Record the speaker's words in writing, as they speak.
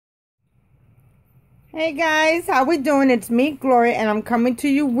Hey guys, how we doing? It's me, Gloria, and I'm coming to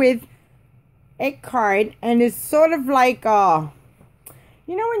you with a card, and it's sort of like you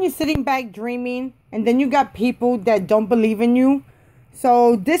know when you're sitting back dreaming and then you got people that don't believe in you.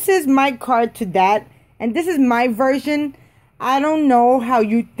 So this is my card to that, and this is my version. I don't know how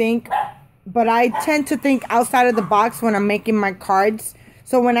you think, but I tend to think outside of the box when I'm making my cards.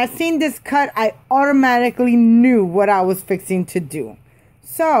 So when I seen this cut, I automatically knew what I was fixing to do.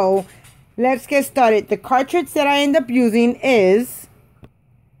 So let's get started. The cartridge that I end up using is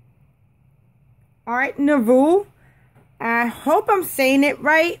Art Nouveau. I hope I'm saying it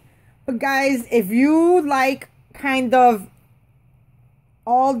right. But guys, if you like kind of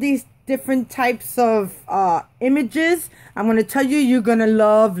all these different types of images, I'm going to tell you, you're going to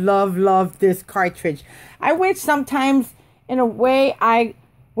love this cartridge. I wish sometimes in a way I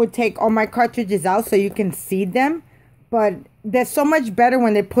would take all my cartridges out so you can see them. But they're so much better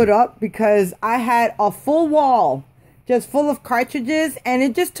when they put up, because I had a full wall just full of cartridges and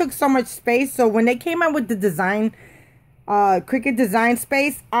it just took so much space. So when they came out with the design, Cricut design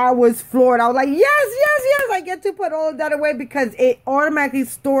space, I was floored. I was like, yes, I get to put all of that away, because it automatically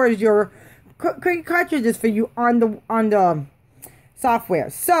stores your Cricut cartridges for you on the software.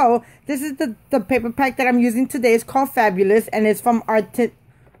 So this is the paper pack that I'm using today. It's called Fabulous, and it's from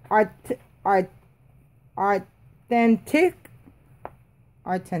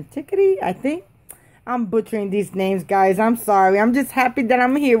Authenticity, I think. I'm butchering these names, guys. I'm sorry. I'm just happy that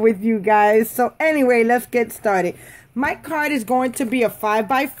I'm here with you guys. So anyway, let's get started. My card is going to be a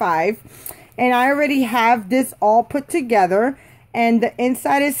 5x5, and I already have this all put together. And the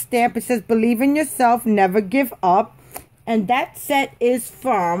inside is stamped. It says, "Believe in yourself, never give up." And that set is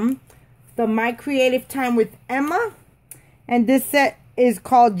from the My Creative Time with Emma. And this set is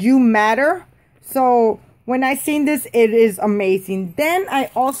called You Matter. So when I seen this, it is amazing. Then I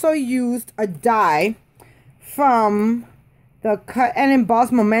also used a die from the Cut and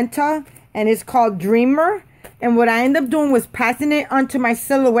Emboss Momenta, and it's called Dreamer. And what I ended up doing was passing it onto my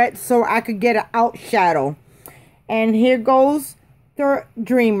silhouette so I could get an out shadow. And here goes the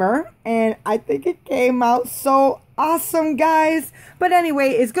Dreamer, and I think it came out so awesome, guys. But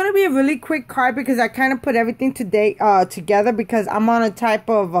anyway, it's gonna be a really quick card because I kind of put everything together, because I'm on a type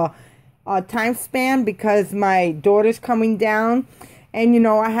of time span, because my daughter's coming down, and you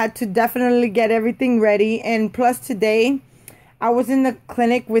know I had to definitely get everything ready. And plus today I was in the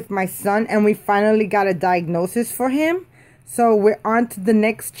clinic with my son, and we finally got a diagnosis for him. So we're on to the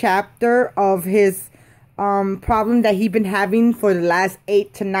next chapter of his problem that he's been having for the last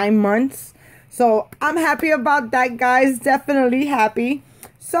 8 to 9 months. So I'm happy about that, guys. Definitely happy.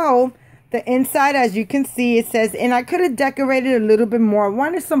 So the inside, as you can see, it says, and I could have decorated a little bit more. I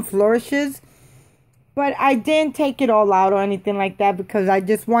wanted some flourishes, but I didn't take it all out or anything like that, because I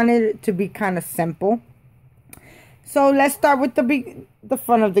just wanted it to be kind of simple. So let's start with the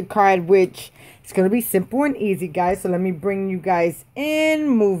front of the card, which is going to be simple and easy, guys. So let me bring you guys in,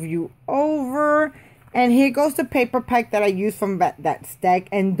 move you over. And here goes the paper pack that I used from that stack.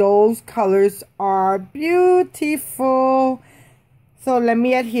 And those colors are beautiful. So let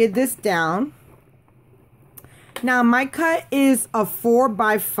me adhere this down. Now my cut is a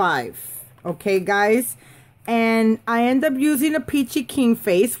 4x5. Okay, guys. And I end up using a Peachy King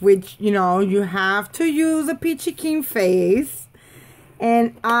face, which, you know, you have to use a Peachy King face.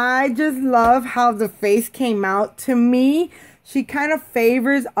 And I just love how the face came out. To me, she kind of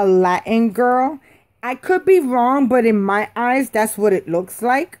favors a Latin girl. I could be wrong, but in my eyes, that's what it looks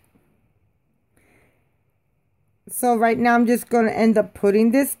like. So right now, I'm just going to end up putting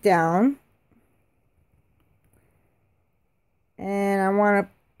this down. And I want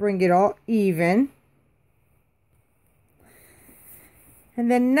to bring it all even. And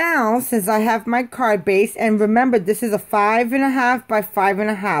then now, since I have my card base, and remember, this is a 5.5 by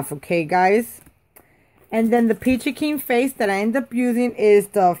 5.5, okay, guys? And then the Peachy King face that I end up using is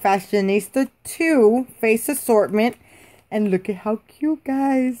the Fashionista 2 face assortment. And look at how cute,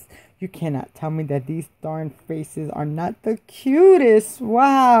 guys. You cannot tell me that these darn faces are not the cutest.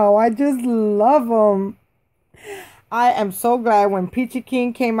 Wow, I just love them. I am so glad when Peachy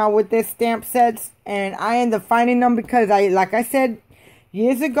King came out with their stamp sets, and I ended up finding them, because like I said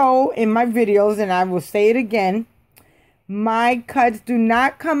years ago in my videos, and I will say it again, my cuts do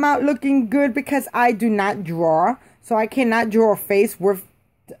not come out looking good because I do not draw. So I cannot draw a face worth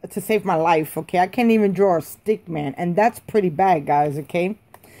to save my life, okay? I can't even draw a stick man, and that's pretty bad, guys, okay?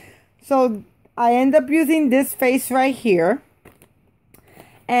 So I end up using this face right here.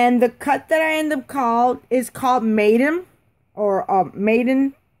 And the cut that I end up is called Maiden, or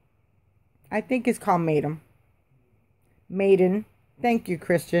Maiden. I think it's called Maiden. Thank you,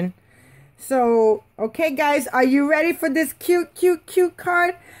 Christian. So, okay guys, are you ready for this cute, cute, cute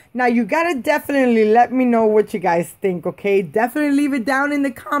card? Now, you gotta definitely let me know what you guys think, okay? Definitely leave it down in the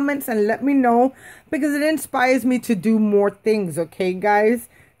comments and let me know, because it inspires me to do more things, okay guys?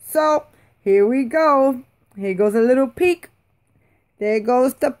 So, here we go. Here goes a little peek. There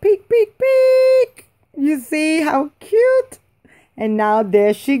goes the peek, peek, peek. You see how cute? And now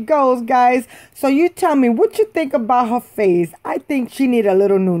there she goes, guys. So you tell me what you think about her face. I think she need a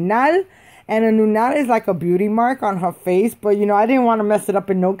little nunal. And a nunal is like a beauty mark on her face. But, you know, I didn't want to mess it up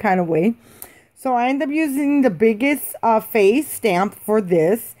in no kind of way. So I ended up using the biggest face stamp for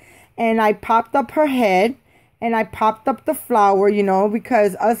this. And I popped up her head. And I popped up the flower, you know,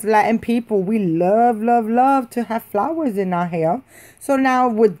 because us Latin people, we love, love, love to have flowers in our hair. So now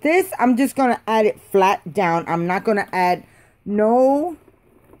with this, I'm just going to add it flat down. I'm not going to add no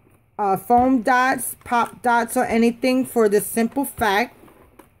foam dots, pop dots, or anything, for the simple fact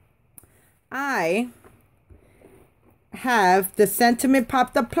I have the sentiment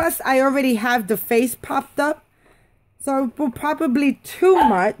popped up. Plus, I already have the face popped up. So it will probably be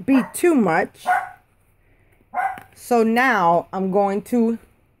too much. So now I'm going to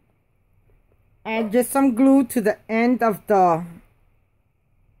add just some glue to the end of the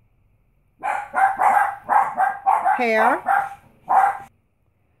hair.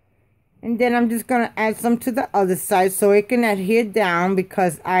 And then I'm just going to add some to the other side so it can adhere down,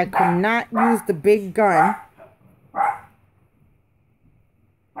 because I could not use the big gun.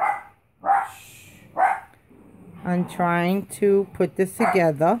 I'm trying to put this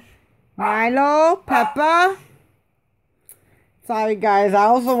together. Milo, Peppa. Sorry guys, I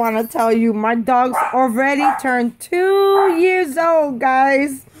also want to tell you my dogs already turned 2 years old,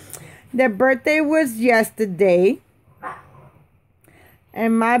 guys. Their birthday was yesterday.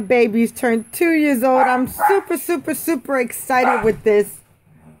 And my babies turned 2 years old. I'm super, super, super excited with this.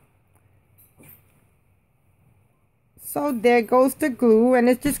 So there goes the glue. And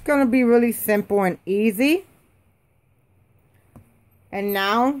it's just going to be really simple and easy. And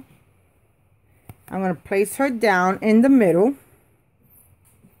now I'm going to place her down in the middle.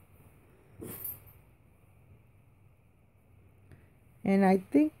 And I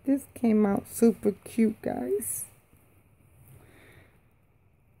think this came out super cute, guys.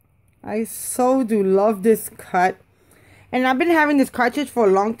 I so do love this cut. And I've been having this cartridge for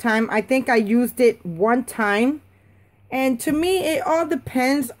a long time. I think I used it one time. And to me, it all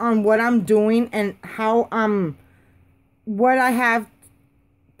depends on what I'm doing and how what I have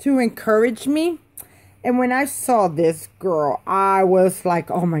to encourage me. And when I saw this girl, I was like,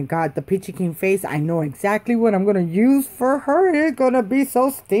 oh my God, the Peachy Keen face. I know exactly what I'm going to use for her. It's going to be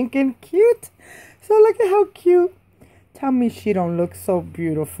so stinking cute. So look at how cute. Tell me she don't look so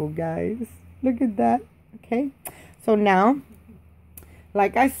beautiful, guys. Look at that. Okay. So now,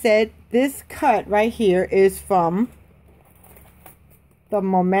 like I said, this cut right here is from the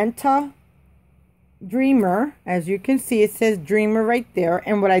Momenta Dreamer. As you can see, it says Dreamer right there.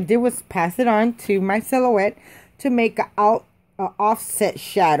 And what I did was pass it on to my silhouette to make an offset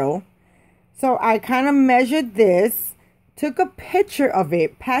shadow. So I kind of measured this, took a picture of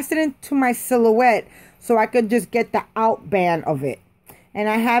it, passed it into my silhouette so I could just get the outband of it. And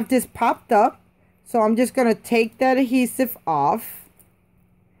I have this popped up. So I'm just going to take that adhesive off.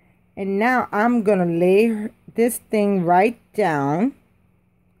 And now I'm going to lay this thing right down.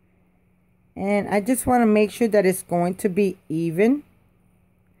 And I just want to make sure that it's going to be even.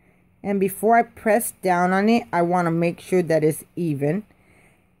 And before I press down on it, I want to make sure that it's even.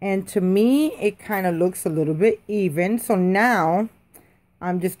 And to me, it kind of looks a little bit even. So now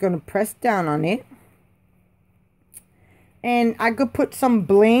I'm just going to press down on it. And I could put some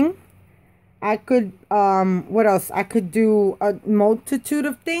bling. I could, what else? I could do a multitude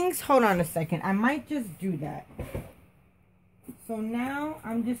of things. Hold on a second. I might just do that. So now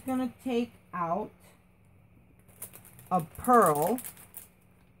I'm just going to take out a pearl.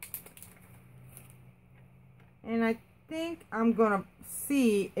 And I think I'm going to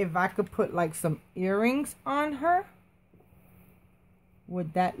see if I could put like some earrings on her.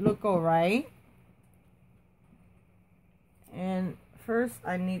 Would that look all right? And first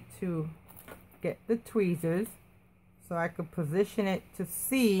I need to get the tweezers so I could position it to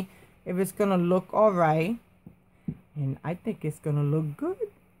see if it's going to look all right. And I think it's going to look good.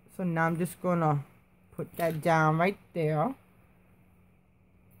 So now I'm just going to put that down right there.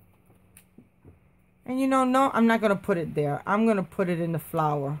 And you know, no, I'm not going to put it there. I'm going to put it in the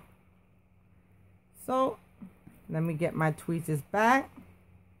flower. So let me get my tweezers back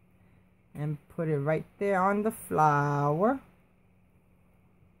and put it right there on the flower.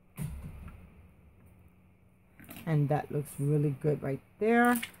 And that looks really good right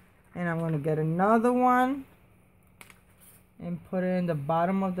there. And I'm going to get another one and put it in the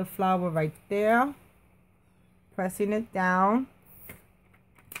bottom of the flower right there, pressing it down.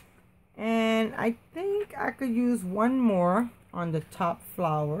 And I think I could use one more on the top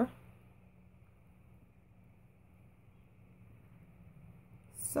flower.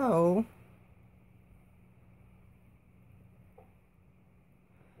 So,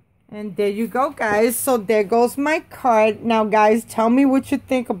 and there you go, guys. So there goes my card. Now, guys, tell me what you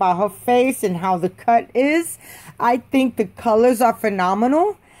think about her face and how the cut is. I think the colors are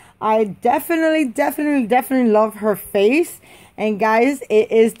phenomenal. I definitely love her face. And, guys,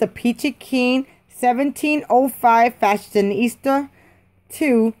 it is the Peachy Keen 1705 Fashionista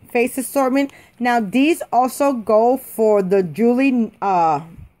 2 face assortment. Now, these also go for the Julie,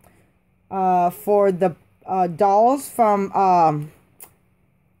 for the dolls from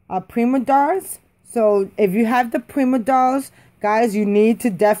Prima Dolls. So if you have the Prima Dolls, guys, you need to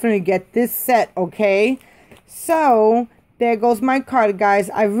definitely get this set, okay? So there goes my card, guys.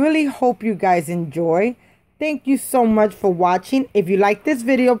 I really hope you guys enjoy. Thank you so much for watching. If you like this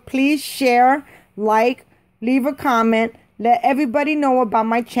video, please share, like, leave a comment. Let everybody know about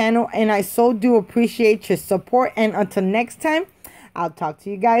my channel, and I so do appreciate your support. And until next time, I'll talk to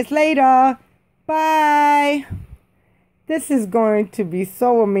you guys later. Bye. This is going to be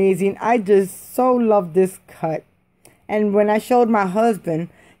so amazing. I just so love this cut. And when I showed my husband,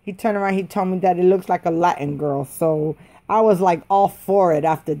 he turned around, he told me that it looks like a Latin girl. So I was like all for it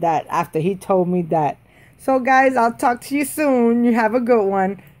after that, after he told me that. So guys, I'll talk to you soon. You have a good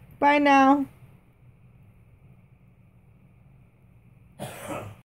one. Bye now.